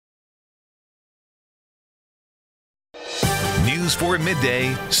News 4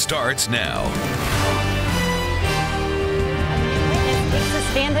 Midday starts now.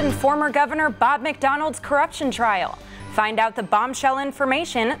 Stand-in former Governor Bob McDonald's corruption trial. Find out the bombshell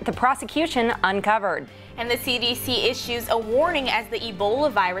information the prosecution uncovered. And the CDC issues a warning as the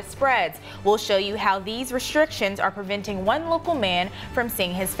Ebola virus spreads. We'll show you how these restrictions are preventing one local man from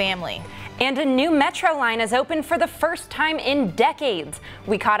seeing his family. And a new metro line is open for the first time in decades.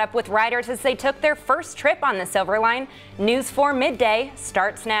 We caught up with riders as they took their first trip on the Silver Line. News 4 Midday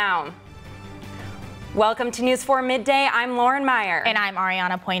starts now. Welcome to News 4 Midday. I'm Lauren Meyer. And I'm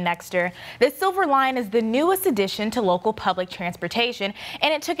Ariana Poindexter. The Silver Line is the newest addition to local public transportation,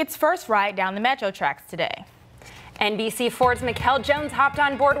 and it took its first ride down the metro tracks today. NBC4's Mikkel Jones hopped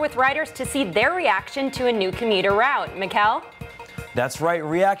on board with riders to see their reaction to a new commuter route. Mikkel? That's right,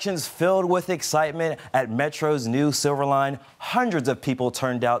 reactions filled with excitement at Metro's new Silver Line. Hundreds of people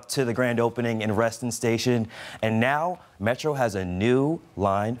turned out to the grand opening in Reston Station. And now, Metro has a new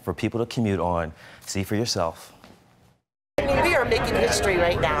line for people to commute on. See for yourself. We are making history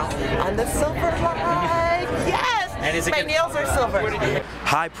right now on the Silver Line. Yes! My nails are silver.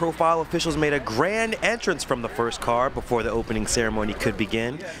 High-profile officials made a grand entrance from the first car before the opening ceremony could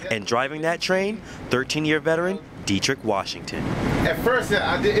begin. And driving that train, 13-year veteran Dietrich Washington. At first,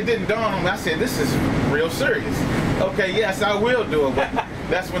 it didn't dawn on me. I said, this is real serious. Okay, yes, I will do it, but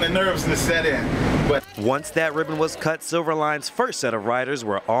that's when the nervousness set in. But once that ribbon was cut, Silver Line's first set of riders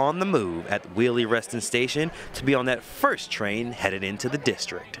were on the move at Wheelie Reston Station to be on that first train headed into the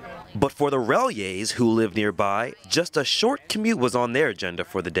district. But for the Reliers who live nearby, just a short commute was on their agenda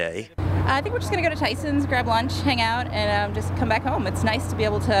for the day. I think we're just going to go to Tyson's, grab lunch, hang out, and just come back home. It's nice to be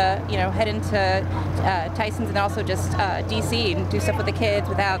able to, head into Tyson's and also just DC and do stuff with the kids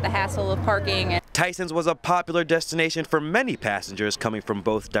without the hassle of parking. Tyson's was a popular destination for many passengers coming from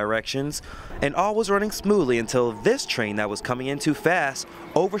both directions, and all was running smoothly until this train that was coming in too fast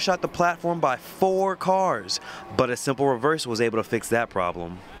overshot the platform by 4 cars. But a simple reverse was able to fix that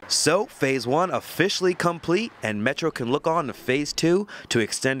problem. So, Phase 1 officially complete, and Metro can look on to Phase 2 to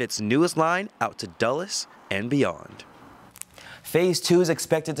extend its newest line out to Dulles and beyond. Phase 2 is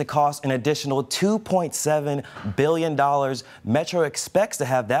expected to cost an additional $2.7 billion. Metro expects to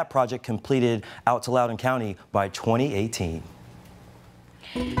have that project completed out to Loudoun County by 2018.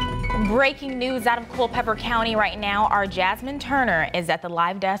 Breaking news out of Culpeper County right now. Our Jasmine Turner is at the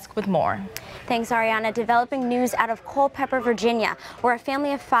live desk with more. Thanks, Ariana. Developing news out of Culpeper, Virginia, where a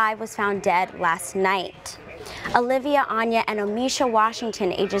family of 5 was found dead last night. Olivia, Anya, and Omisha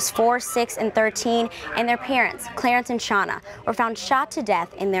Washington, ages 4, 6, and 13, and their parents, Clarence and Shauna, were found shot to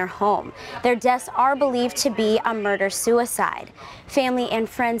death in their home. Their deaths are believed to be a murder-suicide. Family and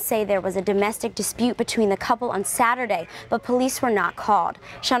friends say there was a domestic dispute between the couple on Saturday, but police were not called.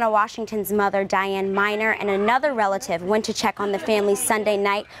 Shauna Washington's mother, Diane Miner, and another relative went to check on the family Sunday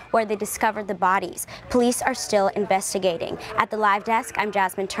night, where they discovered the bodies. Police are still investigating. At the live desk, I'm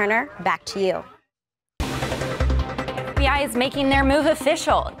Jasmine Turner. Back to you. FBI is making their move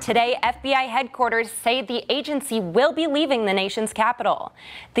official. Today, FBI headquarters say the agency will be leaving the nation's capital.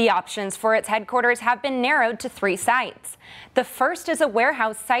 The options for its headquarters have been narrowed to 3 sites. The first is a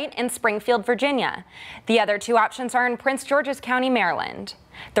warehouse site in Springfield, Virginia. The other 2 options are in Prince George's County, Maryland.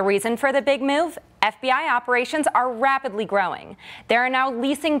 The reason for the big move? FBI operations are rapidly growing. They are now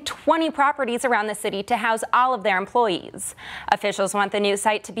leasing 20 properties around the city to house all of their employees. Officials want the new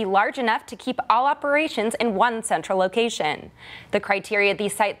site to be large enough to keep all operations in one central location. The criteria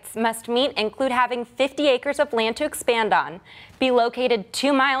these sites must meet include having 50 acres of land to expand on, be located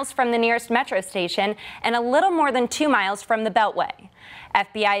 2 miles from the nearest metro station, and a little more than 2 miles from the Beltway.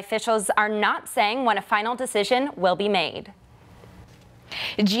 FBI officials are not saying when a final decision will be made.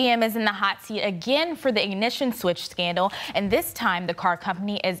 GM is in the hot seat again for the ignition switch scandal, and this time the car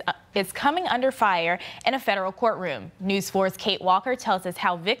company is coming under fire in a federal courtroom. News 4's Kate Walker tells us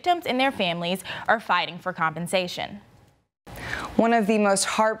how victims and their families are fighting for compensation. One of the most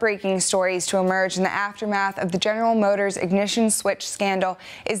heartbreaking stories to emerge in the aftermath of the General Motors ignition switch scandal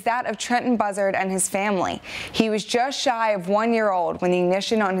is that of Trenton Buzzard and his family. He was just shy of 1 year old when the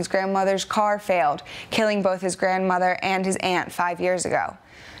ignition on his grandmother's car failed, killing both his grandmother and his aunt 5 years ago.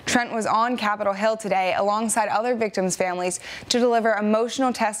 Trent was on Capitol Hill today alongside other victims' families to deliver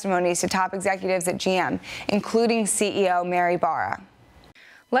emotional testimonies to top executives at GM, including CEO Mary Barra.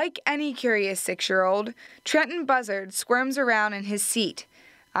 Like any curious 6-year-old, Trenton Buzzard squirms around in his seat,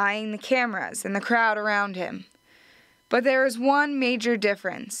 eyeing the cameras and the crowd around him. But there is one major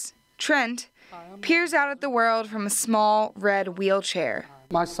difference. Trent peers out at the world from a small red wheelchair.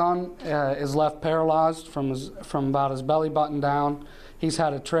 My son is left paralyzed from about his belly button down. He's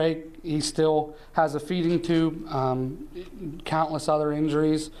had a trach. He still has a feeding tube, countless other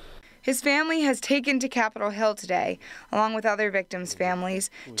injuries. His family has taken to Capitol Hill today, along with other victims'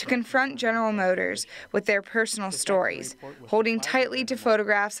 families, to confront General Motors with their personal stories, holding tightly to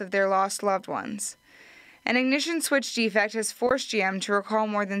photographs of their lost loved ones. An ignition switch defect has forced GM to recall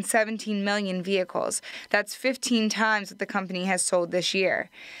more than 17 million vehicles. That's 15 times what the company has sold this year.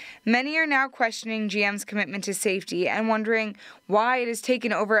 Many are now questioning GM's commitment to safety and wondering why it has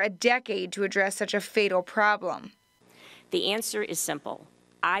taken over a decade to address such a fatal problem. The answer is simple.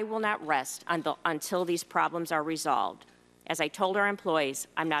 I will not rest until these problems are resolved. As I told our employees,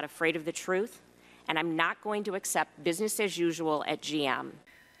 I'm not afraid of the truth, and I'm not going to accept business as usual at GM.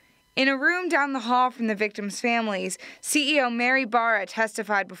 In a room down the hall from the victims' families, CEO Mary Barra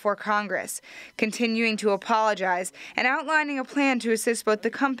testified before Congress, continuing to apologize and outlining a plan to assist both the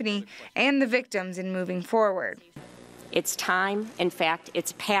company and the victims in moving forward. It's time, in fact,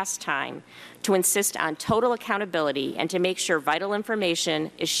 it's past time, to insist on total accountability and to make sure vital information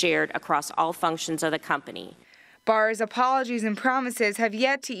is shared across all functions of the company. Barr's apologies and promises have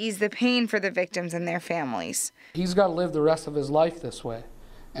yet to ease the pain for the victims and their families. He's got to live the rest of his life this way,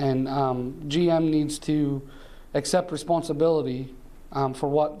 and GM needs to accept responsibility for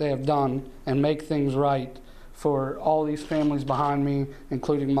what they have done and make things right for all these families behind me,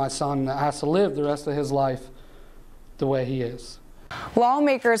 including my son that has to live the rest of his life the way he is.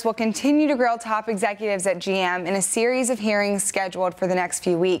 Lawmakers will continue to grill top executives at GM in a series of hearings scheduled for the next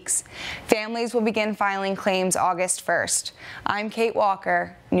few weeks. Families will begin filing claims August 1st. I'm Kate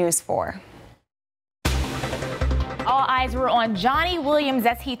Walker, News 4. All eyes were on Johnny Williams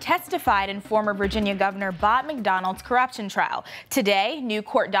as he testified in former Virginia Governor Bob McDonnell's corruption trial. Today, new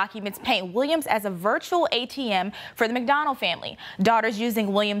court documents paint Williams as a virtual ATM for the McDonnell family. Daughters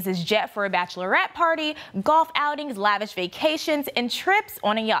using Williams' jet for a bachelorette party, golf outings, lavish vacations, and trips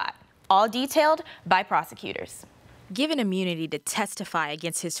on a yacht. All detailed by prosecutors. Given immunity to testify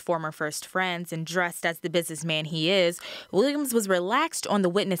against his former first friends and dressed as the businessman he is, Williams was relaxed on the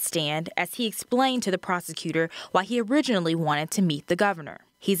witness stand as he explained to the prosecutor why he originally wanted to meet the governor.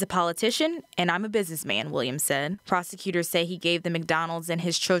 He's a politician, and I'm a businessman, Williams said. Prosecutors say he gave the McDonnells and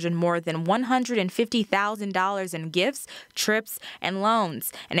his children more than $150,000 in gifts, trips, and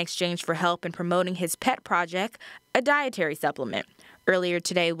loans in exchange for help in promoting his pet project, a dietary supplement. Earlier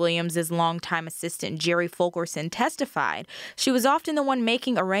today, Williams' longtime assistant Jerry Fulkerson testified she was often the one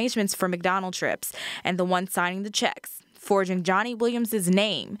making arrangements for McDonnell trips and the one signing the checks, forging Johnny Williams'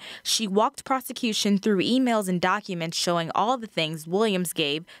 name. She walked prosecution through emails and documents showing all the things Williams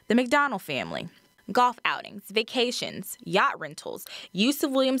gave the McDonnell family. Golf outings, vacations, yacht rentals, use of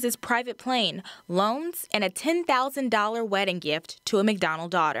Williams' private plane, loans, and a $10,000 wedding gift to a McDonnell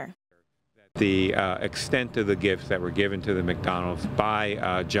daughter. The extent of the gifts that were given to the McDonnells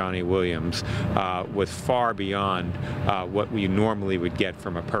by Johnny Williams was far beyond what we normally would get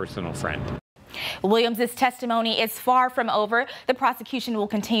from a personal friend. Williams' testimony is far from over. The prosecution will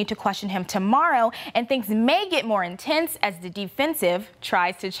continue to question him tomorrow, and things may get more intense as the defensive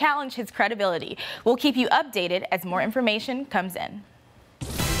tries to challenge his credibility. We'll keep you updated as more information comes in.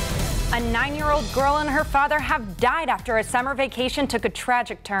 A 9-year-old girl and her father have died after a summer vacation took a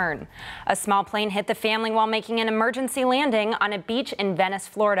tragic turn. A small plane hit the family while making an emergency landing on a beach in Venice,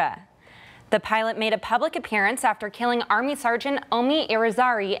 Florida. The pilot made a public appearance after killing Army Sergeant Omi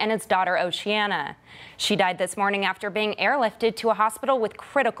Irizarry and his daughter Oceana. She died this morning after being airlifted to a hospital with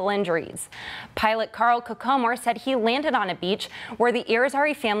critical injuries. Pilot Carl Kokomor said he landed on a beach where the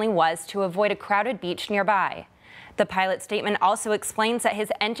Irizarry family was to avoid a crowded beach nearby. The pilot's statement also explains that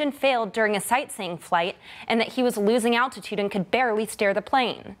his engine failed during a sightseeing flight and that he was losing altitude and could barely steer the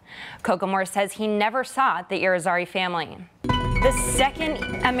plane. Kokomor says he never saw the Irizarry family. The second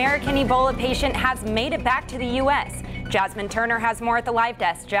American Ebola patient has made it back to the U.S. Jasmine Turner has more at the live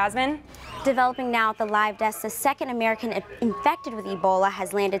desk. Jasmine? Developing now at the live desk, the second American infected with Ebola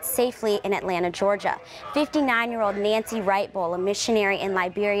has landed safely in Atlanta, Georgia. 59-year-old Nancy Wright-Bull, a missionary in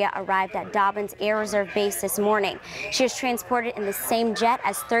Liberia, arrived at Dobbins Air Reserve Base this morning. She was transported in the same jet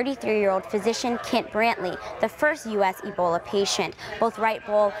as 33-year-old physician Kent Brantley, the first U.S. Ebola patient. Both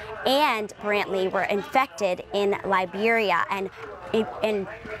Wright-Bull and Brantley were infected in Liberia, and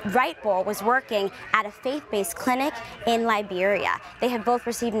Wright-Bull was working at a faith-based clinic in Liberia. They have both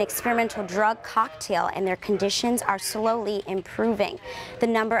received an experimental drug cocktail, and their conditions are slowly improving. The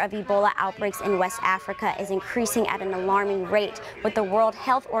number of Ebola outbreaks in West Africa is increasing at an alarming rate, with the World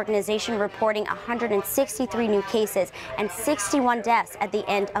Health Organization reporting 163 new cases and 61 deaths at the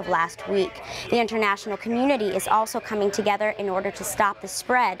end of last week. The international community is also coming together in order to stop the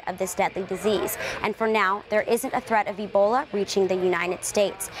spread of this deadly disease. And for now, there isn't a threat of Ebola reaching the United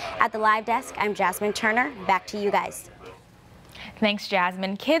States. At the live desk, I'm Jasmine Turner. Back to you guys. Thanks,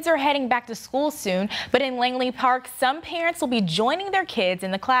 Jasmine. Kids are heading back to school soon, but in Langley Park, some parents will be joining their kids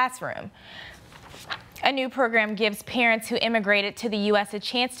in the classroom. A new program gives parents who immigrated to the U.S. a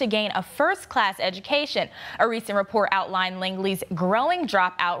chance to gain a first-class education. A recent report outlined Langley's growing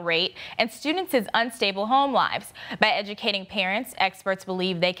dropout rate and students' unstable home lives. By educating parents, experts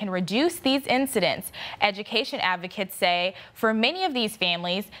believe they can reduce these incidents. Education advocates say for many of these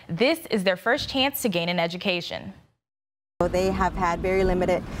families, this is their first chance to gain an education. They have had very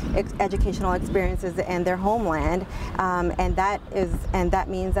limited educational experiences in their homeland, and that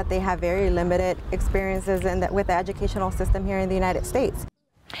means that they have very limited experiences with the educational system here in the United States.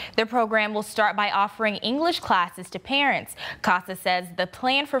 The program will start by offering English classes to parents. CASA says the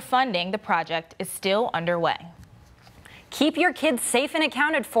plan for funding the project is still underway. Keep your kids safe and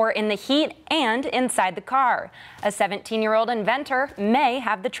accounted for in the heat and inside the car. A 17-year-old inventor may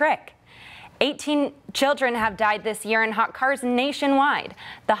have the trick. 18 children have died this year in hot cars nationwide.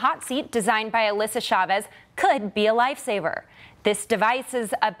 The hot seat, designed by Alyssa Chavez, could be a lifesaver. This device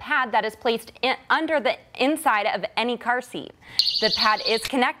is a pad that is placed under the inside of any car seat. The pad is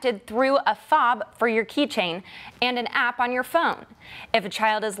connected through a fob for your keychain and an app on your phone. If a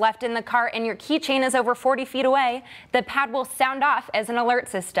child is left in the car and your keychain is over 40 feet away, the pad will sound off as an alert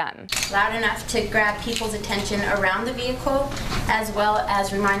system. Loud enough to grab people's attention around the vehicle, as well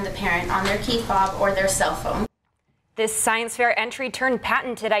as remind the parent on their key fob or their cell phone. This science fair entry turned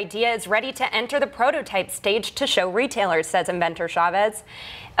patented idea is ready to enter the prototype stage to show retailers, says inventor Chavez.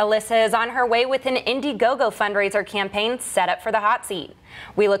 Alyssa is on her way with an Indiegogo fundraiser campaign set up for the hot seat.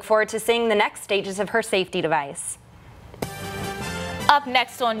 We look forward to seeing the next stages of her safety device. Up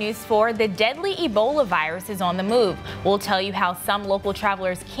next on News 4, the deadly Ebola virus is on the move. We'll tell you how some local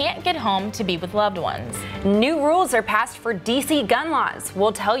travelers can't get home to be with loved ones. New rules are passed for D.C. gun laws.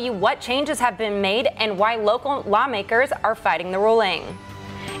 We'll tell you what changes have been made and why local lawmakers are fighting the ruling.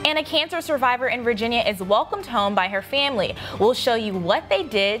 And a cancer survivor in Virginia is welcomed home by her family. We'll show you what they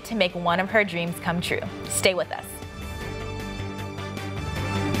did to make one of her dreams come true. Stay with us.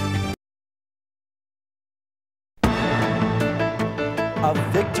 A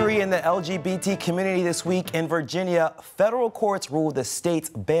victory in the LGBT community this week in Virginia. Federal courts ruled the state's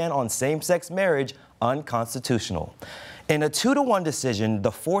ban on same-sex marriage unconstitutional. In a 2-to-1 decision,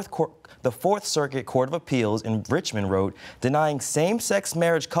 the Fourth Circuit Court of Appeals in Richmond wrote, denying same-sex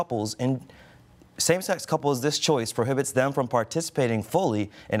couples this choice prohibits them from participating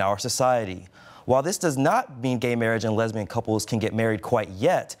fully in our society. While this does not mean gay marriage and lesbian couples can get married quite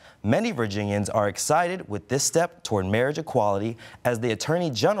yet, many Virginians are excited with this step toward marriage equality, as the Attorney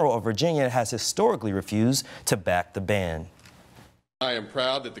General of Virginia has historically refused to back the ban. I am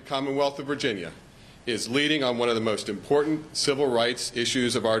proud that the Commonwealth of Virginia is leading on one of the most important civil rights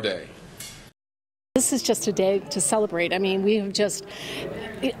issues of our day. This is just a day to celebrate. I mean, we have just,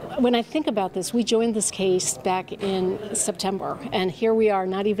 when I think about this, we joined this case back in September, and here we are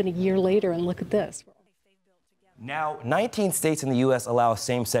not even a year later, and look at this. Now, 19 states in the U.S. allow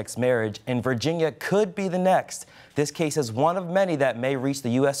same-sex marriage, and Virginia could be the next. This case is one of many that may reach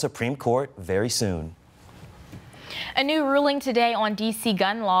the U.S. Supreme Court very soon. A new ruling today on D.C.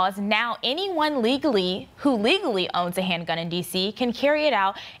 gun laws. Now anyone who legally owns a handgun in D.C. can carry it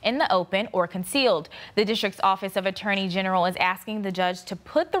out in the open or concealed. The district's Office of Attorney General is asking the judge to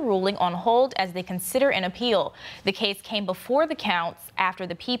put the ruling on hold as they consider an appeal. The case came before the counts after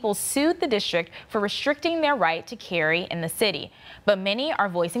the people sued the district for restricting their right to carry in the city. But many are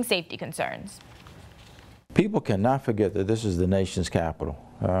voicing safety concerns. People cannot forget that this is the nation's capital,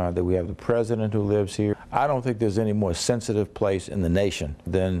 that we have the president who lives here. I don't think there's any more sensitive place in the nation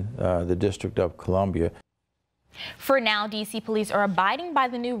than the District of Columbia. For now, D.C. police are abiding by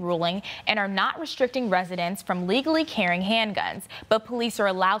the new ruling and are not restricting residents from legally carrying handguns, but police are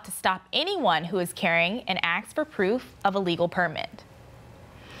allowed to stop anyone who is carrying and ask for proof of a legal permit.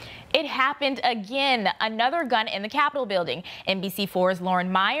 It happened again, another gun in the Capitol building. NBC4's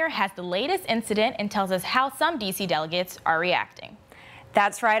Lauren Meyer has the latest incident and tells us how some D.C. delegates are reacting.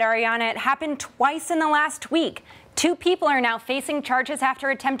 That's right, Ariana. It happened twice in the last week. 2 people are now facing charges after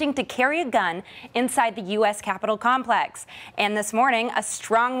attempting to carry a gun inside the U.S. Capitol complex. And this morning, a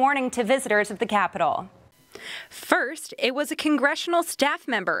strong warning to visitors of the Capitol. First, it was a congressional staff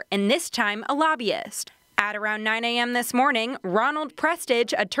member, and this time a lobbyist. At around 9 a.m. this morning, Ronald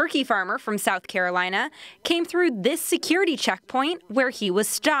Prestige, a turkey farmer from South Carolina, came through this security checkpoint where he was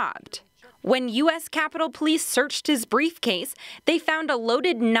stopped. When U.S. Capitol Police searched his briefcase, they found a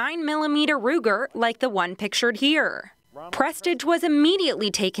loaded 9mm Ruger like the one pictured here. Prestige was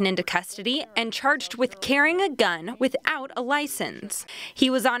immediately taken into custody and charged with carrying a gun without a license. He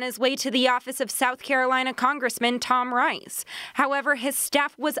was on his way to the office of South Carolina Congressman Tom Rice. However, his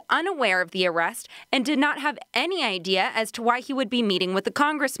staff was unaware of the arrest and did not have any idea as to why he would be meeting with the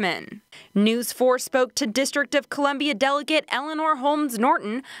congressman. News 4 spoke to District of Columbia Delegate Eleanor Holmes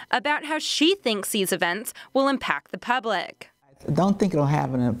Norton about how she thinks these events will impact the public. I don't think it'll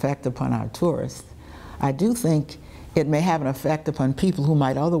have an effect upon our tourists. I do think it may have an effect upon people who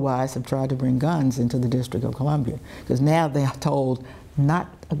might otherwise have tried to bring guns into the District of Columbia, because now they are told not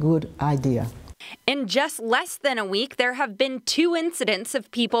a good idea. In just less than a week, there have been 2 incidents of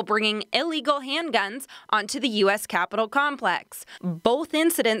people bringing illegal handguns onto the U.S. Capitol complex. Both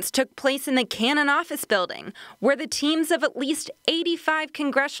incidents took place in the Cannon office building, where the teams of at least 85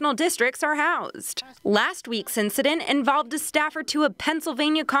 congressional districts are housed. Last week's incident involved a staffer to a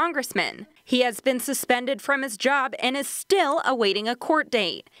Pennsylvania congressman. He has been suspended from his job and is still awaiting a court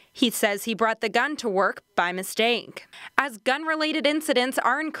date. He says he brought the gun to work by mistake. As gun-related incidents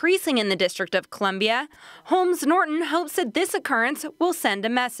are increasing in the District of Columbia, Holmes Norton hopes that this occurrence will send a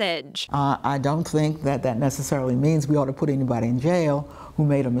message. I don't think that necessarily means we ought to put anybody in jail who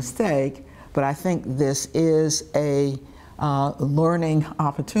made a mistake, but I think this is a learning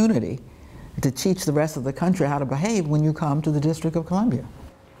opportunity to teach the rest of the country how to behave when you come to the District of Columbia.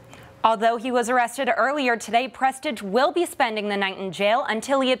 Although he was arrested earlier today, Prestige will be spending the night in jail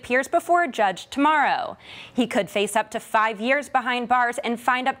until he appears before a judge tomorrow. He could face up to 5 years behind bars and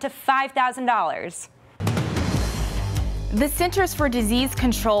fined up to $5,000. The Centers for Disease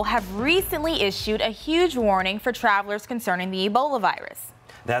Control have recently issued a huge warning for travelers concerning the Ebola virus.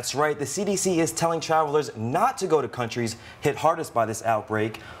 That's right. The CDC is telling travelers not to go to countries hit hardest by this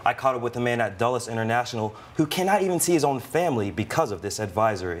outbreak. I caught up with a man at Dulles International who cannot even see his own family because of this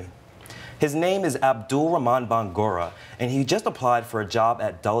advisory. His name is Abdul Rahman Bangora, and he just applied for a job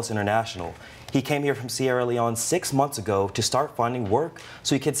at Dulles International. He came here from Sierra Leone 6 months ago to start finding work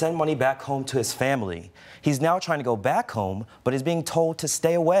so he could send money back home to his family. He's now trying to go back home, but is being told to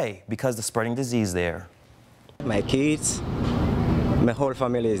stay away because of the spreading disease there. My kids, my whole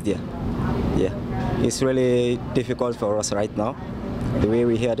family is there. Yeah, it's really difficult for us right now. The way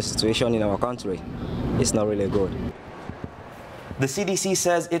we hear the situation in our country, it's not really good. The CDC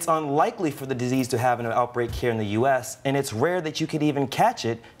says it's unlikely for the disease to have an outbreak here in the U.S., and it's rare that you could even catch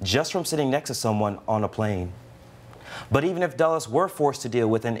it just from sitting next to someone on a plane. But even if Dulles were forced to deal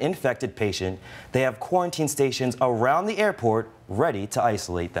with an infected patient, they have quarantine stations around the airport ready to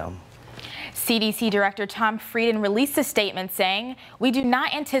isolate them. CDC Director Tom Frieden released a statement saying, "We do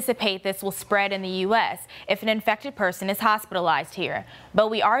not anticipate this will spread in the U.S. if an infected person is hospitalized here,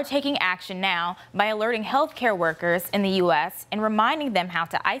 but we are taking action now by alerting healthcare workers in the U.S. and reminding them how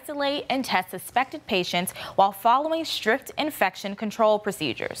to isolate and test suspected patients while following strict infection control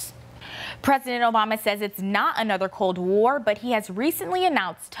procedures." President Obama says it's not another Cold War, but he has recently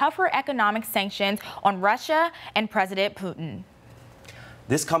announced tougher economic sanctions on Russia and President Putin.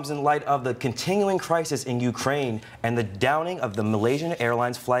 This comes in light of the continuing crisis in Ukraine and the downing of the Malaysian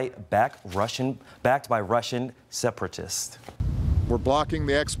Airlines flight backed by Russian separatists. We're blocking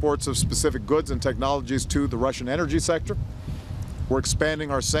the exports of specific goods and technologies to the Russian energy sector. We're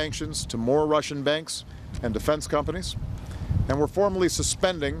expanding our sanctions to more Russian banks and defense companies. And we're formally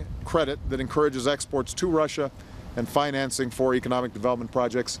suspending credit that encourages exports to Russia and financing for economic development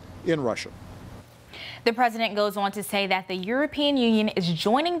projects in Russia. The president goes on to say that the European Union is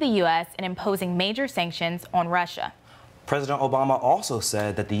joining the U.S. in imposing major sanctions on Russia. President Obama also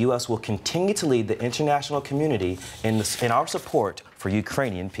said that the U.S. will continue to lead the international community in our support for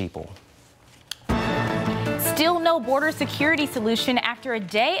Ukrainian people. Still no border security solution after a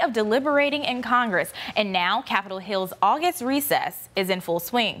day of deliberating in Congress, and now Capitol Hill's August recess is in full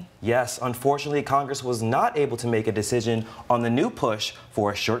swing. Yes, unfortunately, Congress was not able to make a decision on the new push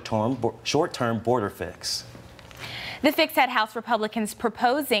for a short-term border fix. The fix had House Republicans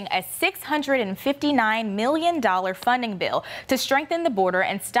proposing a $659 million funding bill to strengthen the border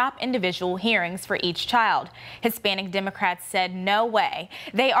and stop individual hearings for each child. Hispanic Democrats said no way.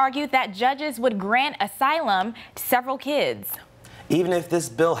 They argued that judges would grant asylum to several kids. Even if this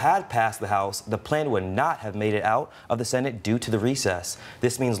bill had passed the House, the plan would not have made it out of the Senate due to the recess.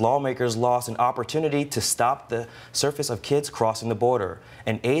 This means lawmakers lost an opportunity to stop the surface of kids crossing the border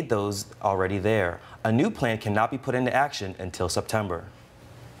and aid those already there. A new plan cannot be put into action until September.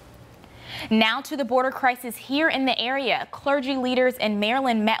 Now to the border crisis here in the area. Clergy leaders in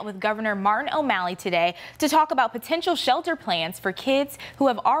Maryland met with Governor Martin O'Malley today to talk about potential shelter plans for kids who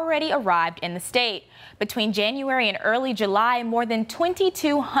have already arrived in the state. Between January and early July, more than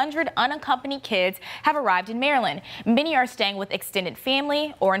 2,200 unaccompanied kids have arrived in Maryland. Many are staying with extended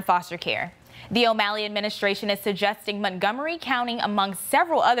family or in foster care. The O'Malley administration is suggesting Montgomery County among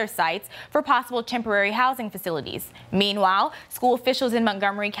several other sites for possible temporary housing facilities. Meanwhile, school officials in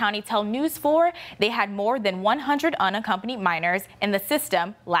Montgomery County tell News 4 they had more than 100 unaccompanied minors in the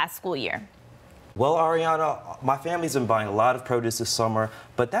system last school year. Well, Ariana, my family's been buying a lot of produce this summer,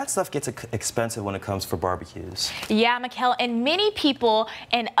 but that stuff gets expensive when it comes for barbecues. Yeah, Mikkel, and many people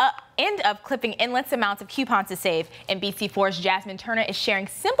end up clipping endless amounts of coupons to save. NBC4's Jasmine Turner is sharing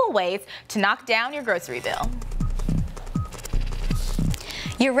simple ways to knock down your grocery bill.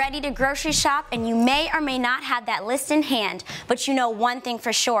 You're ready to grocery shop and you may or may not have that list in hand, but you know one thing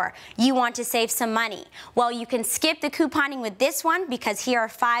for sure, you want to save some money. Well, you can skip the couponing with this one because here are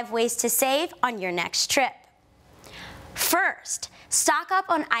 5 ways to save on your next trip. First, stock up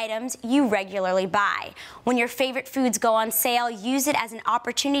on items you regularly buy. When your favorite foods go on sale, use it as an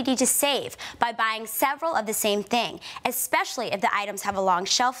opportunity to save by buying several of the same thing, especially if the items have a long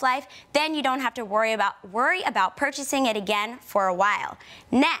shelf life. Then you don't have to worry about purchasing it again for a while.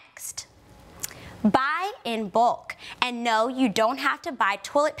 Next, buy in bulk. And no, you don't have to buy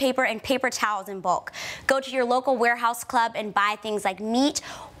toilet paper and paper towels in bulk. Go to your local warehouse club and buy things like meat,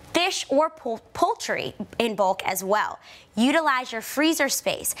 fish, or poultry in bulk as well. Utilize your freezer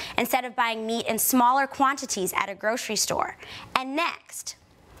space instead of buying meat in smaller quantities at a grocery store. And next,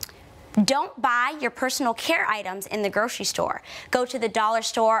 don't buy your personal care items in the grocery store. Go to the dollar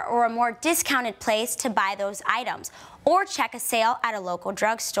store or a more discounted place to buy those items, or check a sale at a local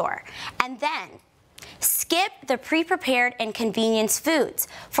drugstore. And then, skip the pre-prepared and convenience foods.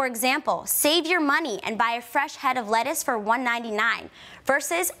 For example, save your money and buy a fresh head of lettuce for $1.99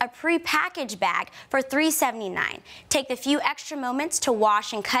 versus a pre-packaged bag for $3.79. Take the few extra moments to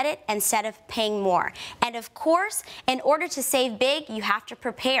wash and cut it instead of paying more. And of course, in order to save big, you have to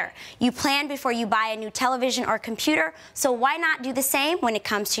prepare. You plan before you buy a new television or computer, so why not do the same when it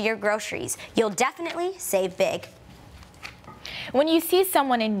comes to your groceries? You'll definitely save big. When you see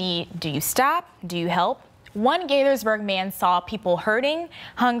someone in need, do you stop? Do you help? One Gaithersburg man saw people hurting,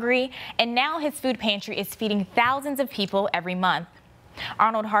 hungry, and now his food pantry is feeding thousands of people every month.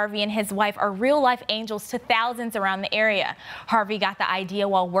 Arnold Harvey and his wife are real-life angels to thousands around the area. Harvey got the idea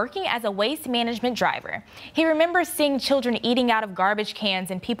while working as a waste management driver. He remembers seeing children eating out of garbage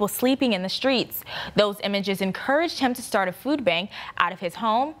cans and people sleeping in the streets. Those images encouraged him to start a food bank out of his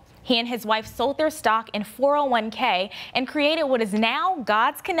home. He and his wife sold their stock in 401k and created what is now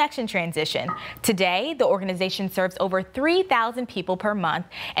God's Connection Transition. Today, the organization serves over 3,000 people per month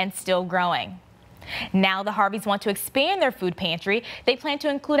and still growing. Now the Harveys want to expand their food pantry. They plan to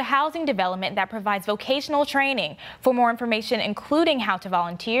include a housing development that provides vocational training. For more information, including how to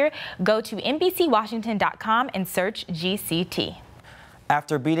volunteer, go to NBCWashington.com and search GCT.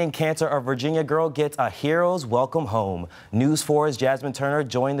 After beating cancer, a Virginia girl gets a hero's welcome home. News 4's Jasmine Turner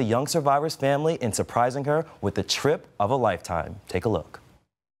joined the young survivor's family in surprising her with the trip of a lifetime. Take a look.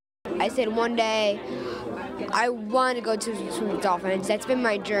 I said one day I want to go to swim with dolphins. That's been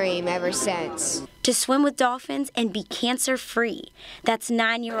my dream ever since. To swim with dolphins and be cancer-free. That's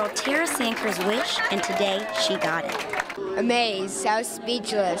 9-year-old Tara Sanker's wish, and today she got it. Amazed. I was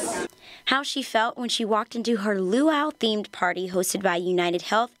speechless. How she felt when she walked into her luau-themed party hosted by United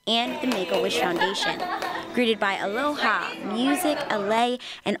Health and the Make-A-Wish Foundation. Greeted by aloha, music, allay,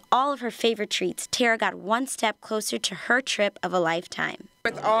 and all of her favorite treats, Tara got one step closer to her trip of a lifetime.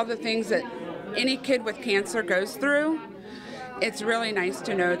 With all the things that any kid with cancer goes through, it's really nice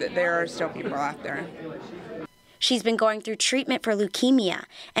to know that there are still people out there. She's been going through treatment for leukemia,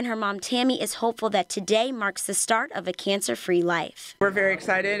 and her mom Tammy is hopeful that today marks the start of a cancer-free life. We're very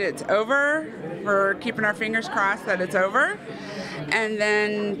excited it's over. We're keeping our fingers crossed that it's over. And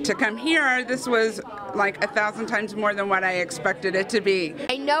then to come here, this was like 1,000 times more than what I expected it to be.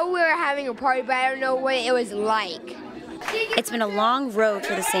 I know we were having a party, but I don't know what it was like. It's been a long road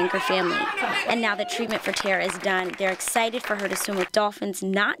for the Sanker family, and now that treatment for Tara is done, they're excited for her to swim with dolphins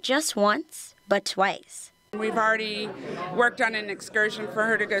not just once, but twice. We've already worked on an excursion for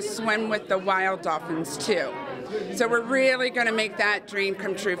her to go swim with the wild dolphins too. So we're really going to make that dream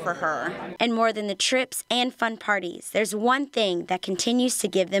come true for her. And more than the trips and fun parties, there's one thing that continues to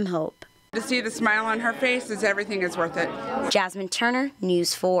give them hope. To see the smile on her face is everything is worth it. Jasmine Turner,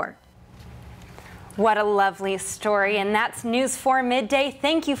 News 4. What a lovely story, and that's News 4 Midday.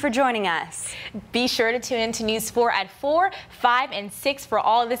 Thank you for joining us. Be sure to tune in to News 4 at 4, 5, and 6 for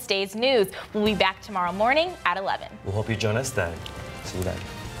all of this day's news. We'll be back tomorrow morning at 11. We'll hope you join us then. See you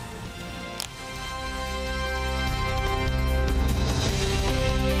then.